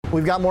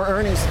We've got more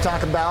earnings to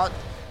talk about,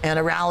 and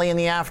a rally in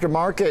the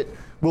aftermarket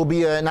will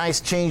be a nice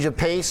change of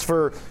pace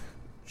for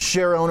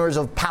share owners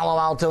of Palo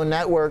Alto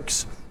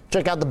Networks.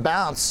 Check out the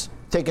bounce,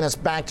 taking us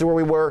back to where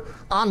we were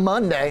on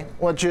Monday,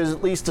 which is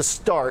at least a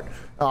start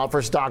for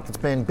a stock that's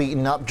been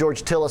beaten up.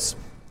 George Tillis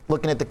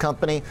looking at the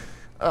company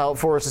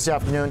for us this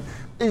afternoon.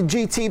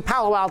 GT,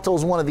 Palo Alto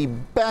is one of the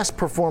best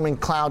performing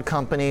cloud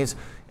companies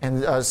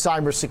and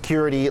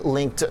cybersecurity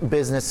linked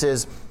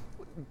businesses.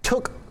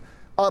 Took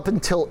up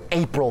until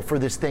April for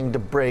this thing to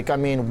break. I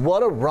mean,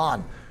 what a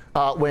run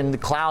when the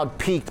cloud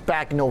peaked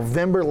back in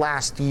November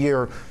last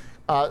year.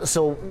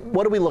 So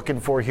what are we looking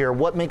for here?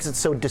 What makes it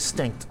so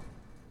distinct?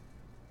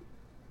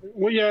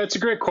 Well, yeah, it's a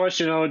great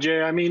question,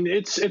 OJ. I mean,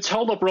 it's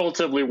held up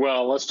relatively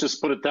well. Let's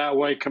just put it that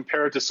way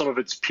compared to some of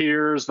its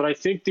peers. But I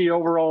think the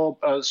overall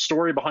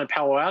story behind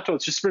Palo Alto,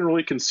 it's just been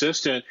really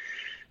consistent.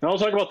 And I'll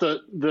talk about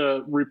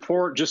the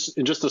report just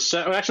in just a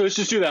second. Actually, let's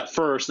just do that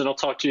first, then I'll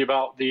talk to you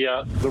about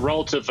the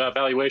relative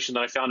valuation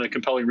that I found and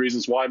compelling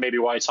reasons why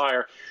it's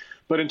higher.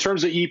 But in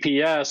terms of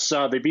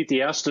EPS, they beat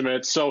the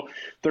estimates. So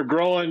they're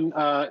growing.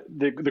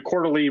 The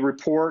quarterly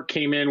report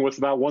came in with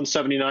about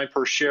 179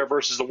 per share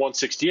versus the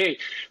 168.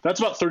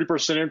 That's about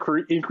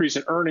 30% increase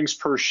in earnings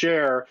per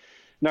share.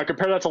 Now,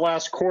 compare that to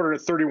last quarter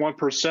at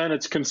 31%.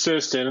 It's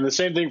consistent. And the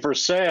same thing for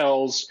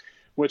sales,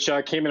 which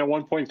came in at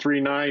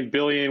 1.39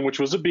 billion, which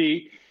was a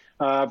beat,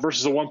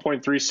 versus the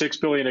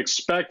 1.36 billion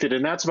expected.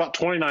 And that's about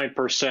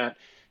 29%.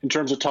 In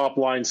terms of top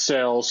line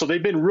sales. So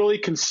they've been really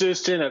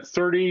consistent at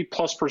 30+%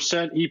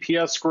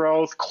 EPS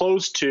growth,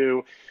 close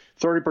to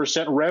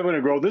 30% revenue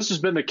growth. This has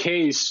been the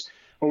case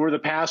over the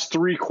past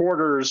 3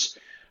 quarters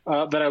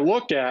that I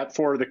looked at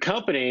for the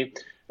company.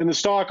 And the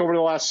stock over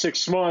the last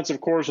 6 months, of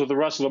course, with the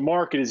rest of the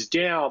market is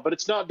down, but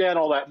it's not down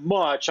all that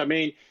much. I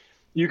mean,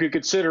 you could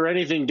consider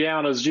anything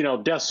down as,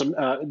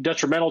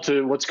 detrimental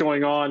to what's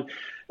going on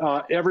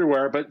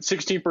everywhere, but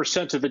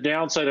 16% to the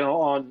downside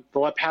on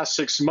the past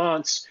 6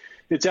 months.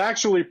 It's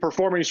actually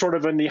performing sort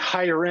of in the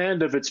higher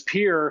end of its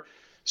peer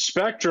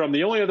spectrum.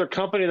 The only other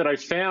company that I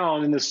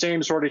found in the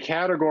same sort of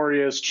category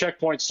is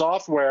Checkpoint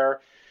Software,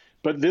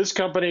 but this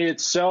company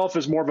itself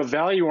is more of a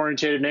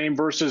value-oriented name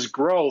versus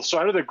growth. So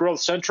out of the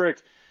growth-centric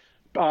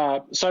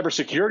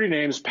cybersecurity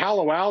names,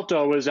 Palo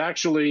Alto is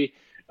actually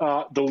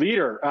the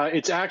leader.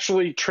 It's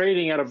actually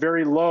trading at a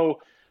very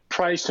low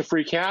price to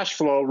free cash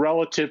flow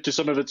relative to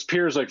some of its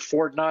peers like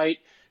Fortnite,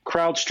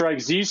 CrowdStrike,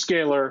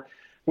 Zscaler,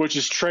 which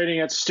is trading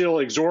at still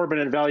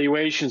exorbitant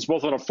valuations,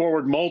 both on a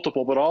forward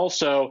multiple, but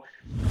also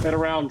at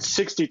around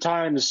 60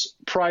 times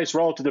price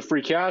relative to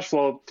free cash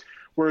flow.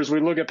 Whereas we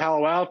look at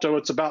Palo Alto,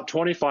 it's about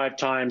 25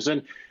 times.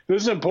 And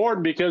this is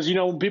important because,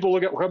 people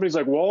look at companies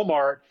like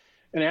Walmart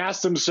and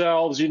ask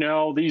themselves,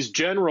 these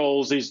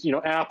generals, these,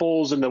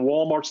 Apples and the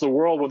Walmarts of the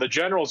world, when the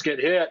generals get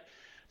hit,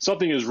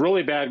 something is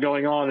really bad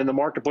going on in the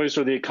marketplace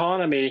or the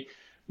economy.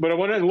 But I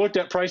went and looked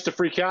at price to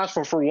free cash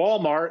flow for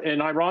Walmart,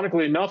 and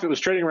ironically enough, it was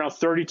trading around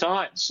 30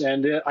 times.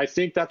 And I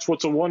think that's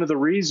one of the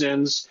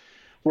reasons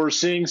we're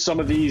seeing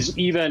some of these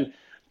even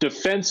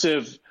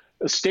defensive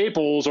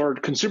staples or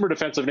consumer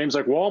defensive names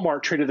like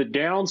Walmart trade to the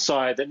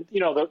downside. And,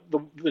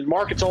 the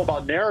market's all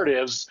about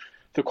narratives.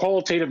 The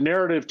qualitative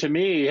narrative to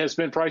me has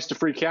been price to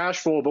free cash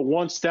flow. But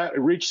once that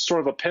reached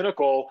sort of a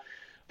pinnacle,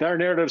 that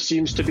narrative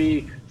seems to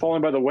be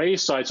falling by the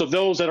wayside. So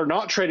those that are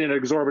not trading at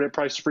exorbitant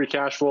price to free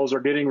cash flows are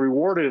getting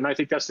rewarded, and I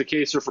think that's the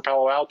case here for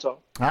Palo Alto.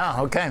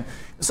 Okay.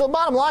 So the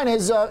bottom line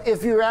is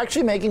if you're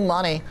actually making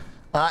money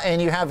and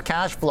you have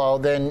cash flow,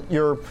 then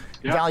your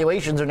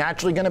valuations are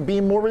naturally going to be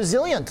more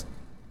resilient.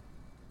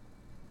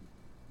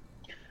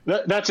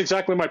 That's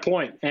exactly my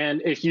point.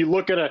 And if you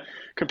look at a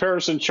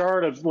comparison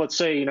chart of, let's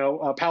say,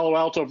 Palo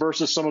Alto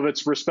versus some of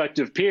its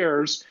respective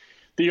peers,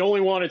 the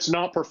only one it's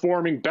not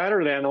performing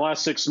better than in the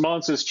last 6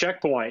 months is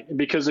Checkpoint,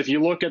 because if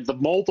you look at the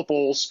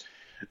multiples,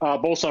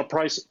 both on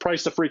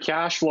price to free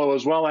cash flow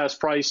as well as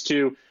price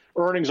to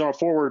earnings on a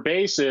forward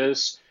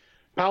basis,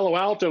 Palo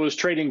Alto is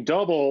trading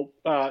double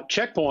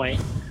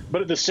Checkpoint,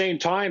 but at the same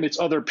time, its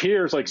other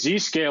peers like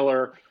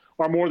Zscaler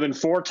are more than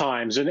 4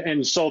 times,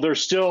 and so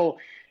there's still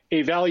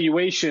a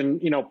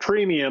valuation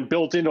premium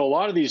built into a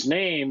lot of these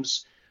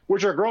names,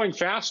 which are growing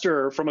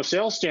faster from a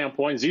sales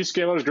standpoint.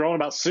 Zscaler is growing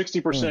about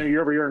 60% year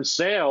over year in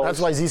sales.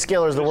 That's why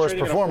Zscaler is the worst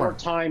performer. 4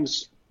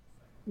 times.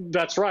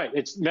 That's right.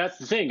 That's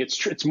the thing.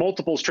 It's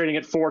multiples trading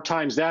at 4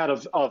 times that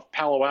of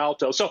Palo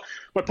Alto. So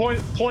my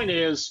point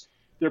is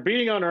they're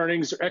beating on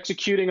earnings. They're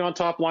executing on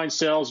top line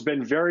sales.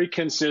 Been very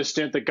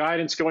consistent. The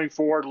guidance going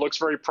forward looks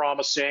very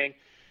promising.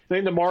 I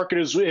think the market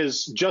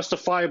is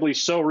justifiably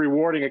so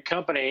rewarding a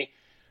company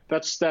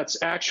that's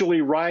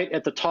actually right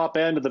at the top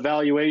end of the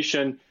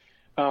valuation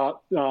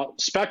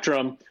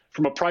spectrum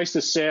from a price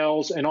to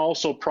sales and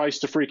also price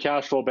to free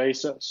cash flow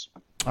basis.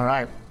 All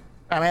right.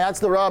 I mean, that's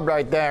the rub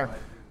right there.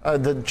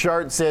 The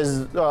chart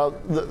says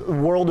the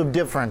world of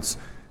difference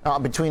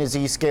between a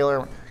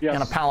Zscaler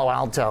and a Palo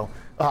Alto.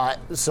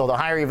 So the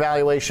higher your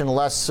valuation,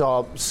 less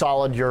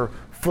solid your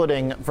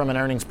footing from an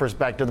earnings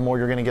perspective, the more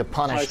you're going to get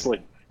punished.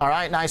 Nicely. All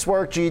right, nice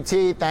work,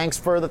 GT. Thanks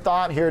for the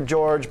thought here,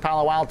 George.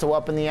 Palo Alto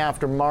up in the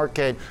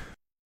aftermarket.